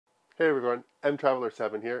Hey everyone,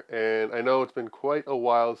 mTraveler7 here, and I know it's been quite a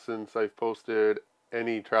while since I've posted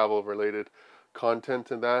any travel related content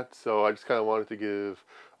and that, so I just kind of wanted to give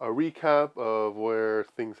a recap of where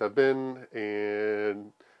things have been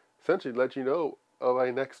and essentially let you know of my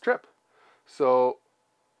next trip. So,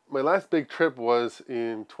 my last big trip was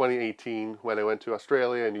in 2018 when I went to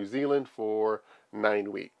Australia and New Zealand for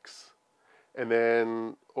 9 weeks. And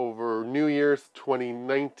then over New Year's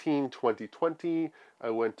 2019, 2020, I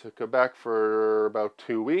went to Quebec for about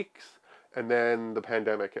 2 weeks, and then the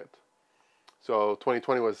pandemic hit. So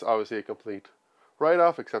 2020 was obviously a complete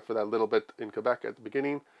write-off, except for that little bit in Quebec at the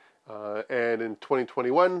beginning. And in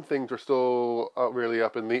 2021, things were still really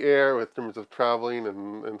up in the air with terms of traveling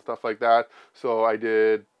and stuff like that. So I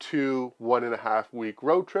did two 1.5 week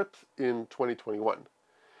road trips in 2021.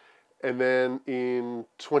 And then in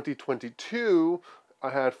 2022, I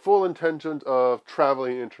had full intentions of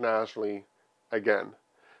traveling internationally again.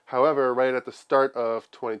 However, right at the start of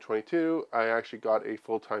 2022, I actually got a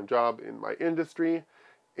full-time job in my industry,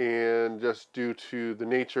 and just due to the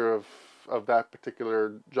nature of that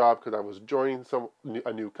particular job, because I was joining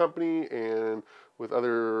a new company and with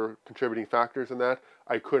other contributing factors in that,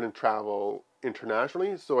 I couldn't travel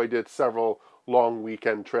internationally. So I did several long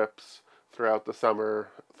weekend trips throughout the summer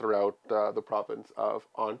throughout the province of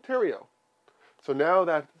Ontario. So now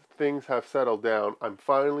that things have settled down, I'm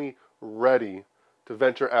finally ready to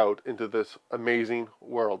venture out into this amazing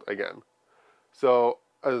world again. So,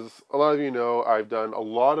 as a lot of you know, I've done a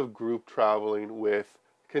lot of group traveling with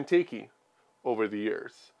Contiki over the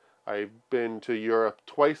years. I've been to Europe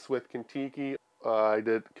twice with Contiki. I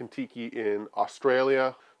did Contiki in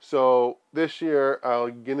Australia. So this year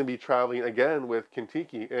I'm going to be traveling again with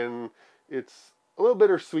Contiki, and it's a little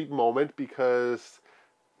bittersweet moment because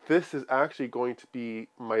this is actually going to be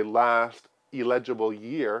my last eligible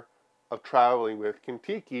year of traveling with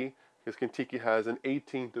Contiki, because Contiki has an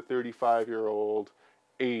 18 to 35-year-old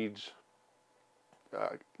age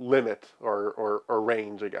limit or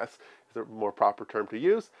range, I guess, is a more proper term to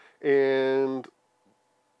use. And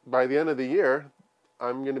by the end of the year,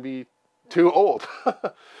 I'm going to be too old.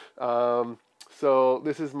 So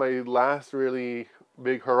this is my last really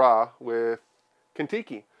big hurrah with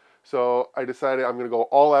Contiki. So I decided I'm going to go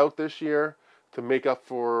all out this year to make up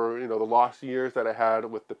for, the lost years that I had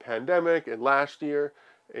with the pandemic and last year.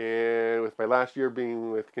 And with my last year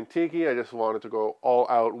being with Contiki, I just wanted to go all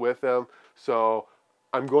out with them. So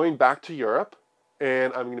I'm going back to Europe,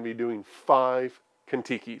 and I'm going to be doing 5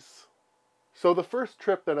 Contikis. So the first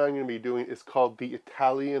trip that I'm going to be doing is called the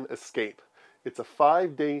Italian Escape. It's a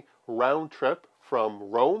 5-day round trip from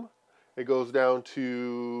Rome. It goes down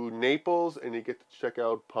to Naples, and you get to check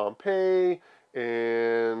out Pompeii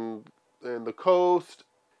and the coast.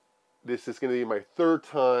 This is going to be my 3rd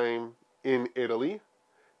time in Italy,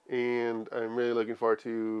 and I'm really looking forward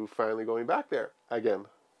to finally going back there again.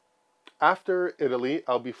 After Italy,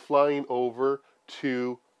 I'll be flying over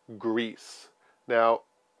to Greece. Now,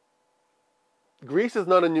 Greece is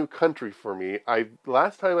not a new country for me.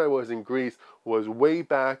 Last time I was in Greece was way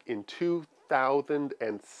back in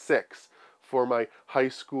 2006 for my high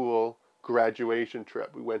school graduation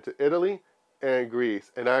trip. We went to Italy and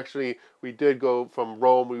Greece, and actually we did go from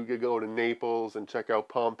Rome. We could go to Naples and check out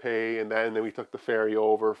Pompeii, and then we took the ferry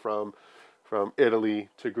over from Italy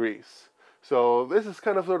to Greece. So this is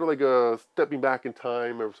kind of sort of like a stepping back in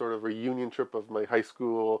time, or sort of reunion trip of my high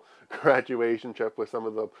school graduation trip with some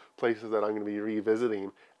of the places that I'm going to be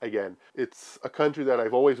revisiting again. It's a country that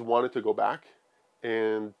I've always wanted to go back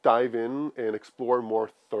and dive in and explore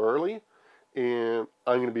more thoroughly, and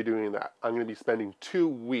I'm going to be doing that. I'm going to be spending 2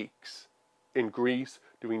 weeks in Greece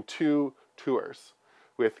doing 2 tours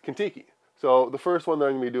with Contiki. So the first one that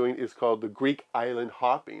I'm going to be doing is called the Greek Island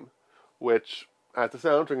Hopping, which, as it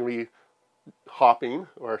sounds, we're going to be hopping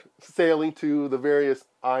or sailing to the various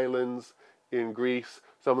islands in Greece.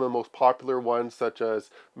 Some of the most popular ones, such as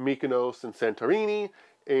Mykonos and Santorini,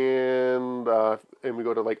 and we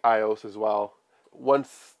go to Lake Ios as well.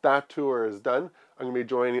 Once that tour is done, I'm going to be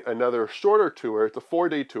joining another shorter tour. It's a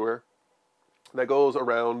 4-day tour that goes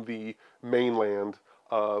around the mainland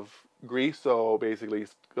of Greece. So basically,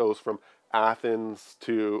 it goes from Athens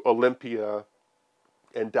to Olympia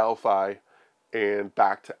and Delphi, and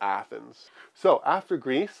back to Athens. So after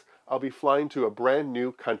Greece, I'll be flying to a brand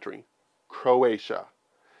new country, Croatia.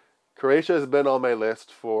 Croatia has been on my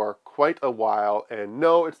list for quite a while, and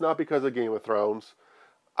no, it's not because of Game of Thrones.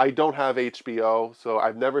 I don't have HBO, so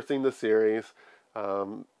I've never seen the series.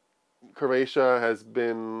 Croatia has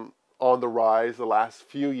been on the rise the last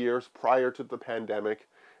few years prior to the pandemic,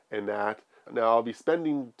 and that Now, I'll be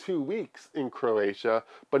spending 2 weeks in Croatia,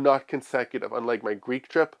 but not consecutive. Unlike my Greek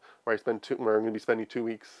trip, where I'm going to be spending 2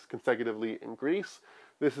 weeks consecutively in Greece,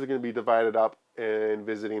 this is going to be divided up and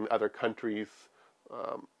visiting other countries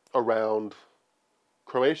around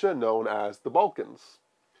Croatia, known as the Balkans.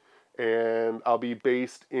 And I'll be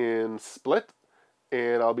based in Split,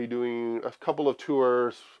 and I'll be doing a couple of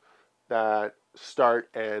tours that start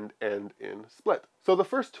and end in Split. So the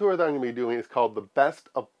first tour that I'm going to be doing is called The Best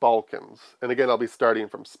of Balkans. And again, I'll be starting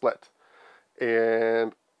from Split.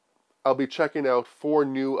 And I'll be checking out 4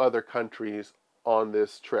 new other countries on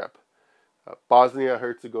this trip.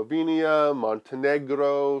 Bosnia-Herzegovina,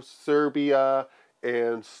 Montenegro, Serbia,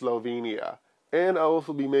 and Slovenia. And I'll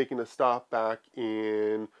also be making a stop back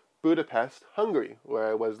in Budapest, Hungary, where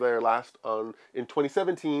I was there last in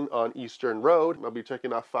 2017 on Eastern Road. I'll be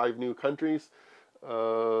checking out 5 new countries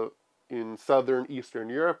in Southern Eastern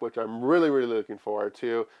Europe, which I'm really, really looking forward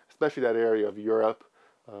to, especially that area of Europe.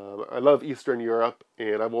 I love Eastern Europe,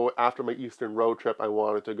 and after my Eastern road trip, I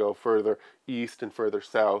wanted to go further east and further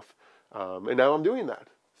south, and now I'm doing that.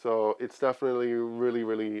 So it's definitely really,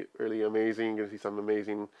 really, really amazing. Going to see some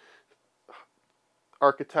amazing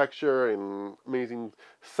architecture and amazing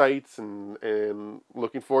sights, and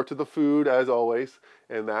looking forward to the food as always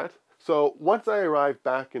and that. So once I arrive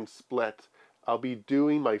back in Split, I'll be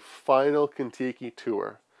doing my final Contiki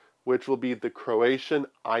tour, which will be the Croatian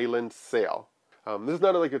Island Sail. This is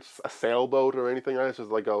not like it's a sailboat or anything. It's just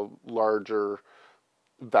like a larger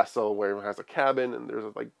vessel where it has a cabin and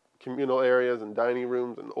there's like communal areas and dining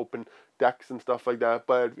rooms and open decks and stuff like that.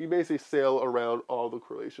 But you basically sail around all the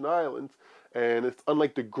Croatian islands. And it's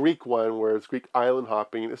unlike the Greek one, where it's Greek island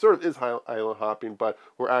hopping. It sort of is island hopping, but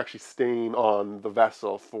we're actually staying on the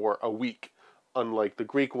vessel for a week. Unlike the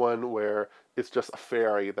Greek one, where it's just a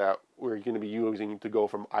ferry that we're going to be using to go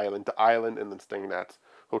from island to island and then staying at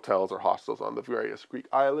hotels or hostels on the various Greek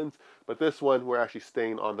islands. But this one, we're actually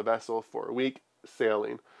staying on the vessel for a week,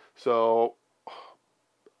 sailing. So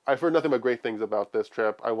I've heard nothing but great things about this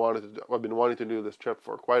trip. I've been wanting to do this trip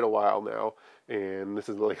for quite a while now, and this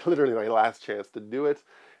is like literally my last chance to do it.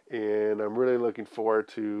 And I'm really looking forward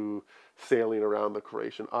to sailing around the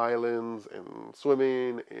Croatian islands and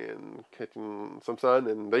swimming and catching some sun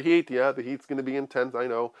and the heat. Yeah, the heat's going to be intense, I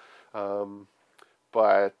know,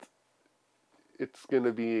 but it's going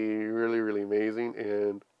to be really, really amazing.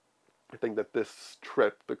 And I think that this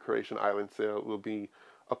trip, the Croatian island sail, will be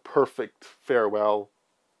a perfect farewell,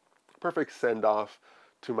 perfect send-off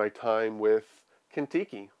to my time with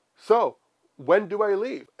Contiki. So, when do I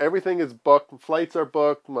leave? Everything is booked. Flights are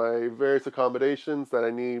booked. My various accommodations that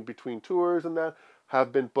I need between tours and that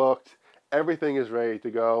have been booked. Everything is ready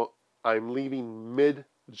to go. I'm leaving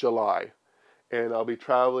mid-July, and I'll be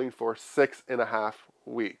traveling for 6.5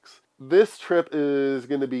 weeks. This trip is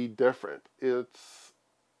going to be different.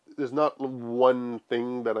 There's not one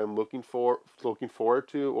thing that I'm looking forward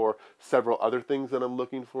to, or several other things that I'm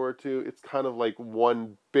looking forward to. It's kind of like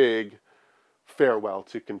one big farewell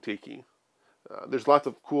to Contiki. There's lots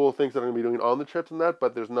of cool things that I'm going to be doing on the trips and that,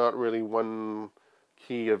 but there's not really one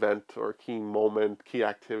key event or key moment, key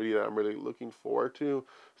activity that I'm really looking forward to.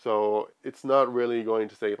 So it's not really going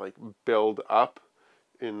to say like build up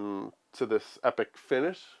to this epic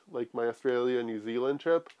finish like my Australia, New Zealand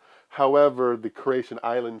trip. However, the Croatian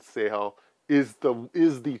island sail is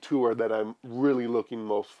the tour that I'm really looking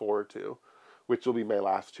most forward to, which will be my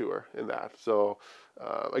last tour in that. So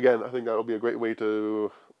again, I think that'll be a great way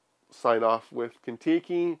to sign off with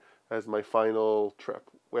Contiki as my final trip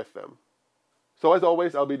with them. So as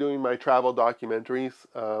always, I'll be doing my travel documentaries.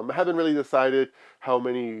 I haven't really decided how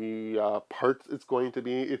many parts it's going to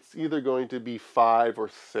be. It's either going to be 5 or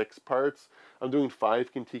 6 parts. I'm doing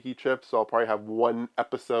 5 Contiki trips, so I'll probably have 1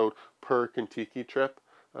 episode per Contiki trip.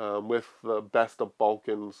 With the Best of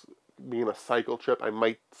Balkans being a cycle trip, I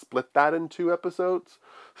might split that in 2 episodes.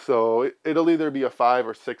 So it'll either be a 5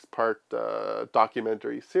 or 6 part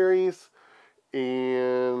documentary series,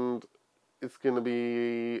 and it's going to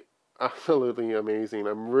be absolutely amazing.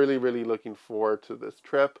 I'm really, really looking forward to this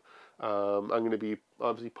trip. I'm going to be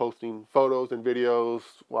obviously posting photos and videos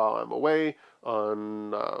while I'm away on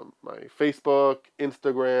my Facebook,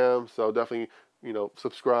 Instagram. So definitely,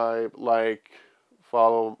 subscribe, like,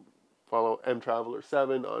 follow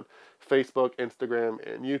mtraveler7 on Facebook, Instagram,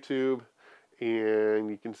 and YouTube. And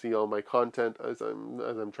you can see all my content as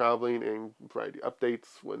I'm traveling and provide you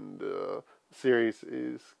updates when the series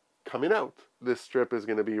is coming out. This trip is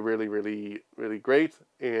going to be really, really, really great,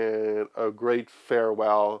 and a great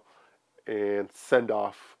farewell and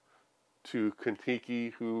send-off to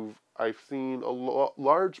Contiki, who I've seen a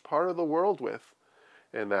large part of the world with,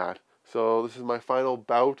 and that. So this is my final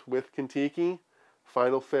bout with Contiki,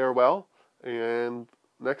 final farewell, and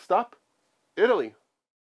next up, Italy.